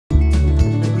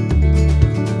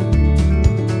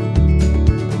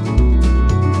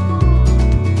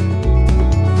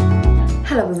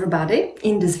everybody!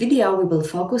 In this video we will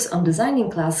focus on designing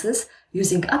classes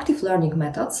using active learning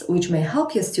methods which may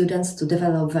help your students to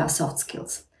develop their soft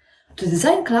skills. To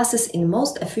design classes in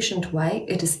most efficient way,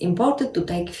 it is important to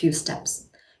take few steps.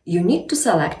 You need to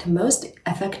select most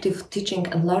effective teaching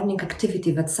and learning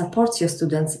activity that supports your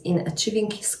students in achieving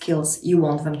skills you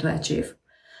want them to achieve.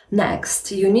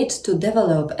 Next, you need to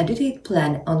develop a detailed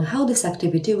plan on how this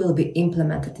activity will be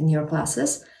implemented in your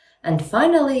classes. And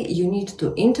finally, you need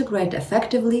to integrate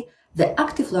effectively the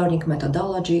active learning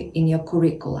methodology in your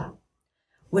curricula.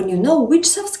 When you know which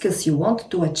soft skills you want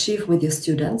to achieve with your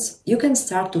students, you can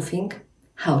start to think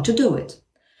how to do it.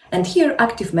 And here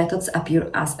active methods appear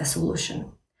as a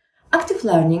solution. Active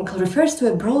learning refers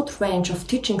to a broad range of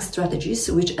teaching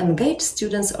strategies which engage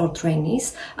students or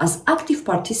trainees as active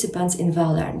participants in their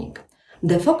learning.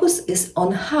 The focus is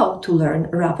on how to learn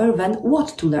rather than what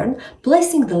to learn,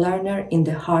 placing the learner in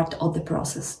the heart of the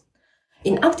process.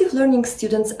 In active learning,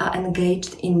 students are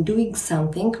engaged in doing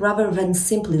something rather than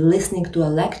simply listening to a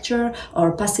lecture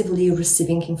or passively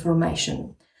receiving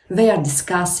information. They are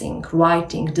discussing,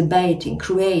 writing, debating,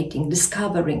 creating,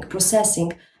 discovering,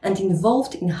 processing, and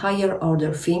involved in higher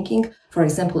order thinking, for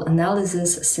example,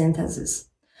 analysis, synthesis.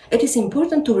 It is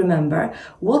important to remember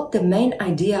what the main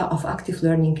idea of active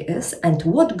learning is and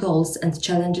what goals and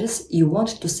challenges you want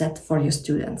to set for your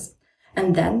students,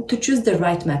 and then to choose the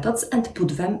right methods and put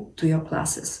them to your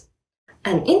classes.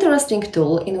 An interesting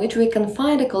tool in which we can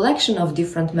find a collection of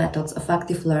different methods of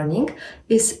active learning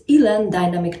is eLearn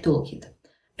Dynamic Toolkit.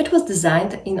 It was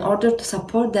designed in order to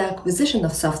support the acquisition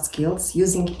of soft skills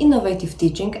using innovative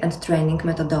teaching and training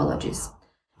methodologies.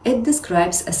 It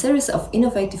describes a series of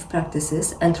innovative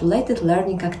practices and related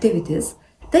learning activities,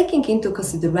 taking into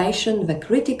consideration the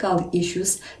critical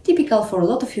issues typical for a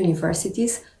lot of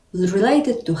universities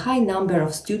related to high number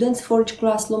of students for each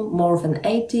classroom, more than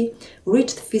 80,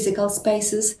 reached physical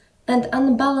spaces, and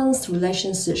unbalanced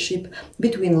relationship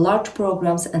between large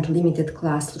programs and limited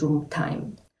classroom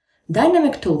time.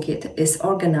 Dynamic Toolkit is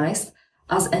organized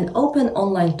as an open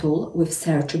online tool with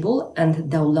searchable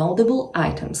and downloadable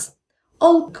items.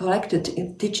 All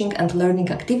collected teaching and learning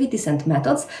activities and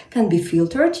methods can be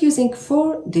filtered using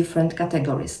 4 different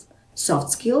categories: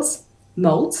 soft skills,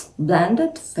 modes,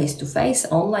 blended, face-to-face,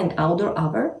 online, outdoor,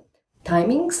 other,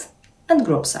 timings, and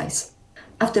group size.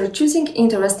 After choosing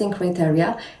interesting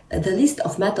criteria, the list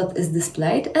of methods is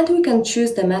displayed and we can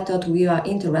choose the method we are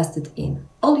interested in.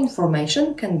 All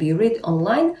information can be read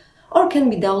online or can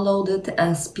be downloaded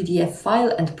as PDF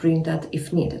file and printed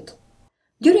if needed.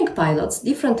 During pilots,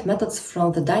 different methods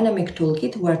from the Dynamic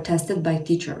Toolkit were tested by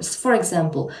teachers. For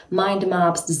example, mind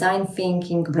maps, design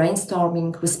thinking,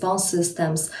 brainstorming, response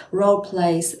systems, role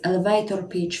plays, elevator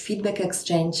pitch, feedback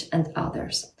exchange, and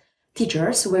others.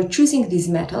 Teachers were choosing these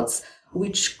methods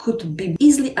which could be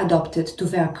easily adopted to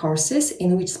their courses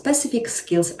in which specific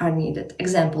skills are needed,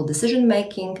 example,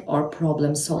 decision-making or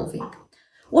problem-solving.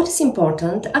 What is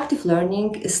important, active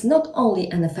learning is not only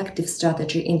an effective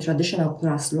strategy in traditional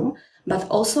classroom, but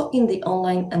also in the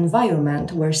online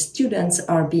environment where students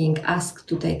are being asked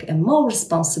to take a more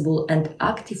responsible and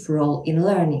active role in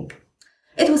learning.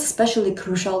 It was especially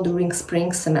crucial during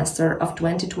spring semester of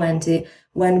 2020,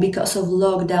 when because of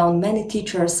lockdown many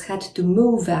teachers had to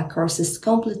move their courses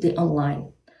completely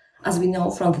online. As we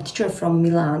know from the teacher from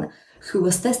Milan, who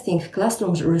was testing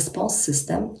classroom response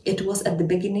system, it was at the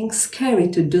beginning scary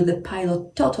to do the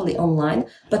pilot totally online,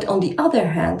 but on the other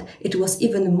hand, it was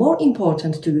even more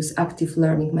important to use active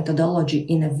learning methodology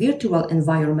in a virtual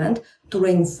environment to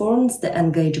reinforce the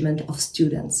engagement of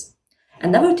students.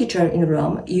 Another teacher in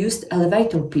Rome used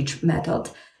elevator pitch method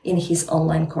in his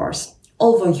online course.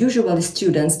 Although usually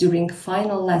students during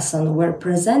final lesson were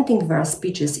presenting their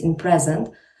speeches in present,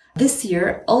 this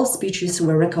year, all speeches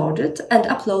were recorded and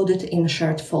uploaded in a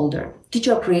shared folder.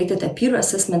 Teacher created a peer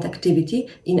assessment activity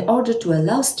in order to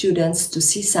allow students to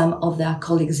see some of their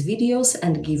colleagues' videos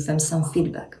and give them some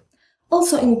feedback.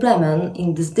 Also in Bremen,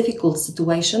 in this difficult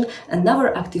situation,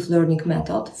 another active learning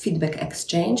method, feedback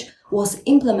exchange, was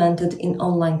implemented in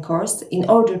online course in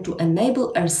order to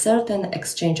enable a certain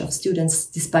exchange of students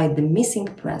despite the missing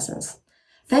presence.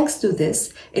 Thanks to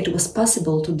this, it was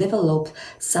possible to develop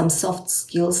some soft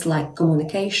skills like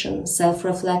communication,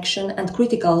 self-reflection, and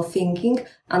critical thinking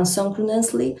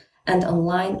asynchronously and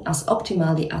online as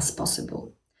optimally as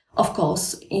possible. Of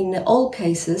course, in all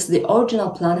cases, the original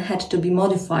plan had to be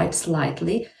modified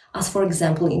slightly, as for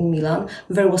example in Milan,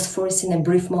 there was foreseen a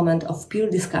brief moment of peer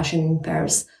discussion in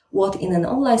pairs, what in an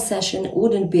online session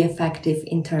wouldn't be effective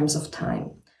in terms of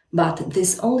time. But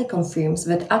this only confirms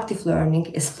that active learning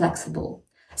is flexible.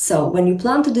 So, when you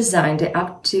plan to design the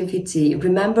activity,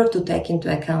 remember to take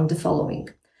into account the following: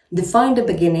 Define the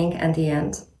beginning and the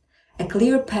end, a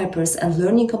clear purpose and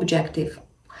learning objective,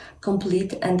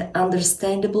 complete and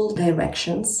understandable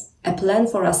directions, a plan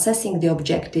for assessing the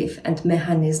objective and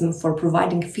mechanism for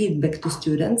providing feedback to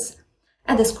students,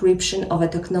 a description of a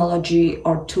technology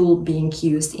or tool being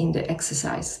used in the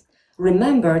exercise.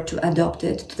 Remember to adapt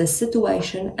it to the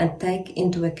situation and take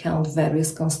into account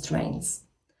various constraints.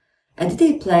 A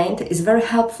detailed plan is very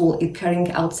helpful in carrying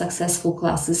out successful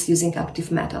classes using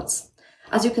active methods.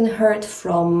 As you can heard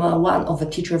from one of a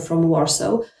teacher from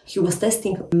Warsaw who was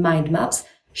testing mind maps,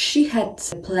 she had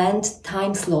planned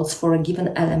time slots for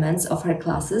given elements of her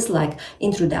classes like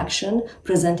introduction,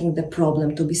 presenting the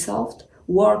problem to be solved,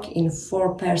 work in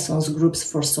 4-person groups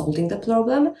for solving the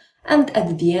problem, and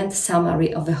at the end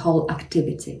summary of the whole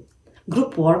activity.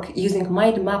 Group work using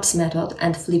mind maps method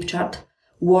and flipchart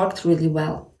worked really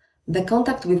well. The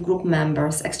contact with group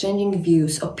members, exchanging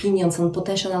views, opinions on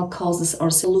potential causes or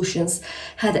solutions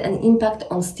had an impact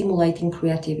on stimulating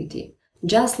creativity.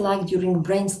 Just like during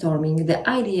brainstorming, the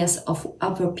ideas of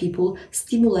other people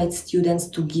stimulate students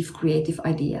to give creative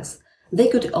ideas. They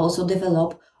could also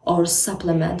develop or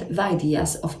supplement the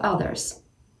ideas of others.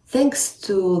 Thanks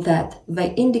to that,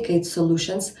 they indicate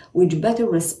solutions which better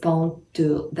respond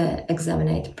to the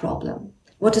examined problem.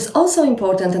 What is also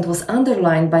important and was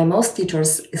underlined by most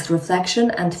teachers is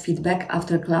reflection and feedback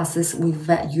after classes with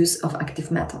the use of active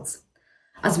methods.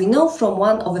 As we know from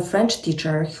one of a French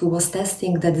teacher who was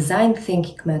testing the design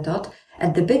thinking method,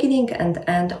 at the beginning and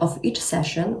end of each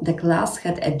session, the class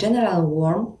had a general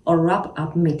warm or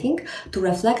wrap-up meeting to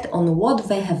reflect on what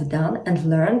they have done and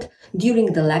learned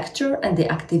during the lecture and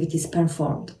the activities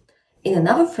performed. In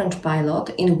another French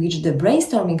pilot, in which the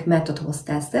brainstorming method was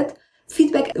tested,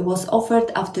 feedback was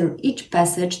offered after each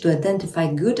passage to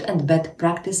identify good and bad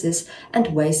practices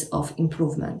and ways of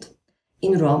improvement.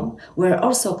 In Rome, where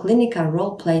also clinical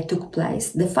role-play took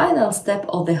place, the final step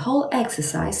of the whole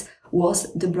exercise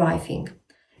was debriefing.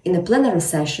 In a plenary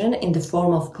session, in the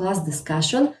form of class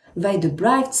discussion, they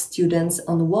debriefed students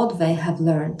on what they have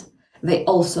learned. They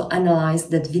also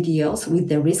analyzed the videos with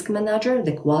the risk manager,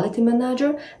 the quality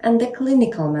manager, and the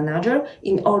clinical manager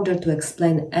in order to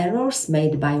explain errors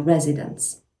made by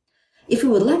residents. If we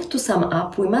would like to sum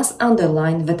up, we must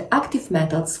underline that active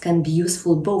methods can be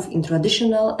useful both in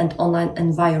traditional and online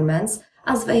environments,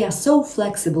 as they are so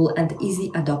flexible and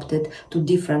easily adapted to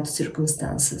different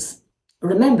circumstances.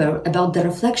 Remember about the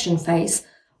reflection phase,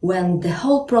 when the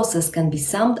whole process can be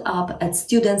summed up and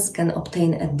students can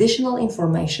obtain additional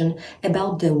information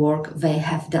about the work they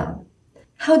have done.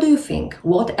 How do you think?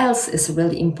 What else is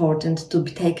really important to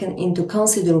be taken into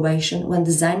consideration when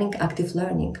designing active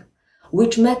learning?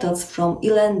 Which methods from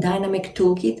ELEN Dynamic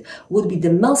Toolkit would be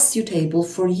the most suitable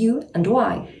for you and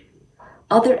why?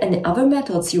 Are there any other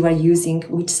methods you are using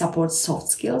which support soft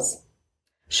skills?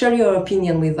 Share your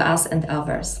opinion with us and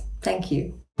others. Thank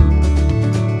you.